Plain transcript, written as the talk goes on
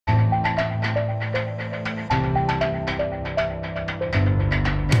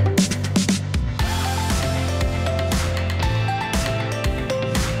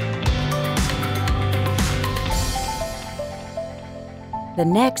the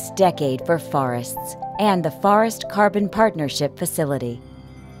next decade for forests and the Forest Carbon Partnership Facility.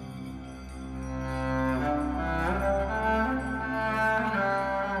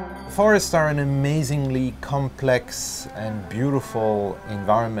 Forests are an amazingly complex and beautiful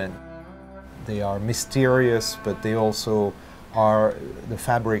environment. They are mysterious, but they also are the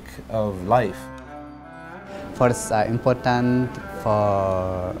fabric of life. Forests are important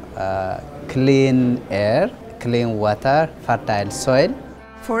for clean air, clean water, fertile soil.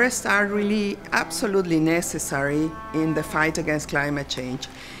 Forests are really absolutely necessary in the fight against climate change.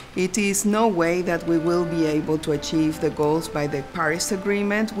 It is no way that we will be able to achieve the goals by the Paris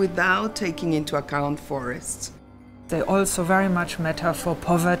Agreement without taking into account forests. They also very much matter for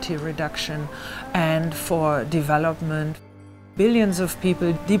poverty reduction and for development. Billions of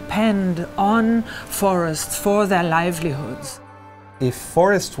people depend on forests for their livelihoods. If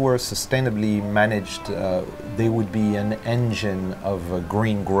forests were sustainably managed, they would be an engine of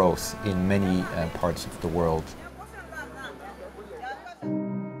green growth in many parts of the world.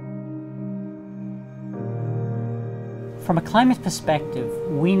 From a climate perspective,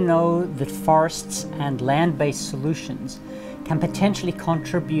 we know that forests and land-based solutions can potentially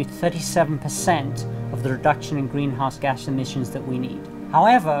contribute 37% of the reduction in greenhouse gas emissions that we need.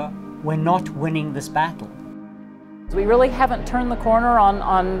 However, we're not winning this battle. We really haven't turned the corner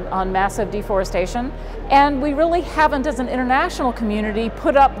on massive deforestation, and we really haven't, as an international community,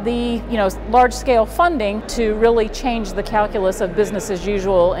 put up the large-scale funding to really change the calculus of business as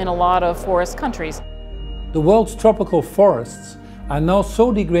usual in a lot of forest countries. The world's tropical forests are now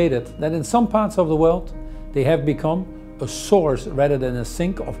so degraded that in some parts of the world they have become a source rather than a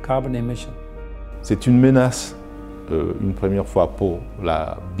sink of carbon emission. C'est une menace, une première fois pour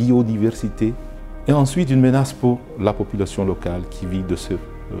la biodiversité et ensuite une menace pour la population locale qui vit de ces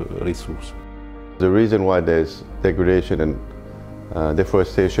ressources. The reason why there's degradation and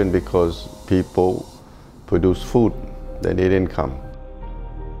deforestation because people produce food, they need income.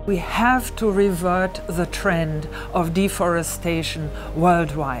 We have to revert the trend of deforestation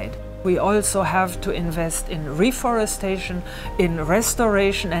worldwide. We also have to invest in reforestation, in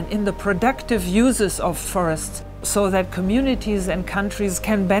restoration, and in the productive uses of forests so that communities and countries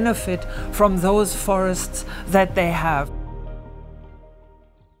can benefit from those forests that they have.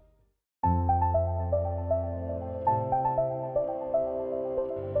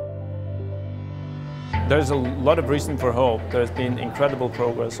 There's a lot of reason for hope. There's been incredible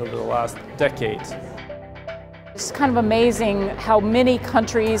progress over the last decades. It's kind of amazing how many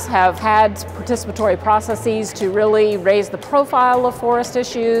countries have had participatory processes to really raise the profile of forest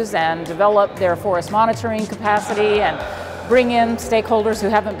issues and develop their forest monitoring capacity and bring in stakeholders who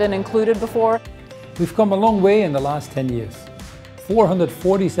haven't been included before. We've come a long way in the last 10 years.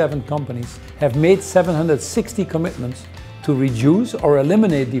 447 companies have made 760 commitments to reduce or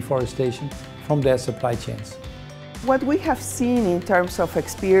eliminate deforestation from their supply chains. What we have seen in terms of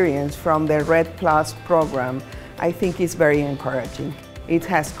experience from the REDD+ program, I think is very encouraging. It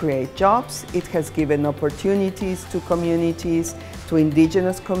has created jobs, it has given opportunities to communities, to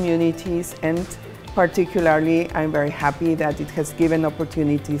indigenous communities, and particularly I'm very happy that it has given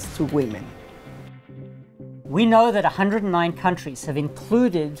opportunities to women. We know that 109 countries have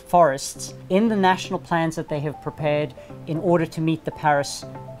included forests in the national plans that they have prepared in order to meet the Paris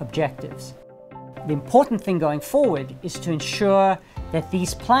objectives. The important thing going forward is to ensure that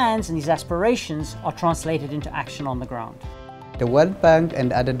these plans and these aspirations are translated into action on the ground. The World Bank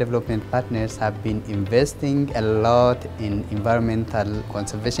and other development partners have been investing a lot in environmental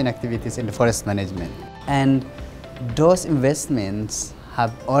conservation activities in the forest management. And those investments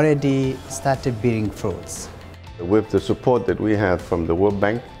have already started bearing fruits. With the support that we have from the World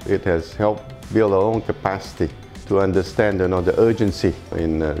Bank, it has helped build our own capacity to understand the urgency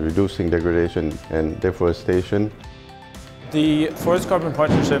in reducing degradation and deforestation. The Forest Carbon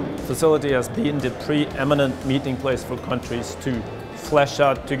Partnership Facility has been the preeminent meeting place for countries to flesh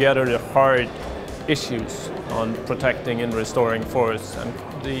out together the hard issues on protecting and restoring forests. And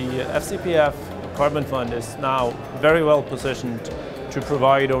the FCPF Carbon Fund is now very well positioned to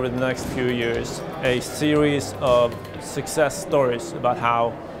provide over the next few years a series of success stories about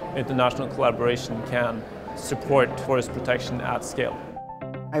how international collaboration can support forest protection at scale.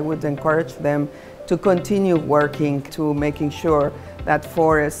 I would encourage them to continue working to making sure that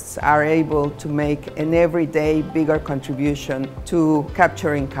forests are able to make an everyday bigger contribution to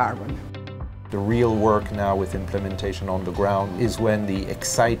capturing carbon. The real work now with implementation on the ground is when the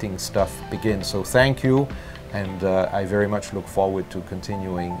exciting stuff begins. So thank you, and I very much look forward to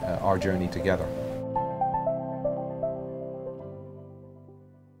continuing our journey together.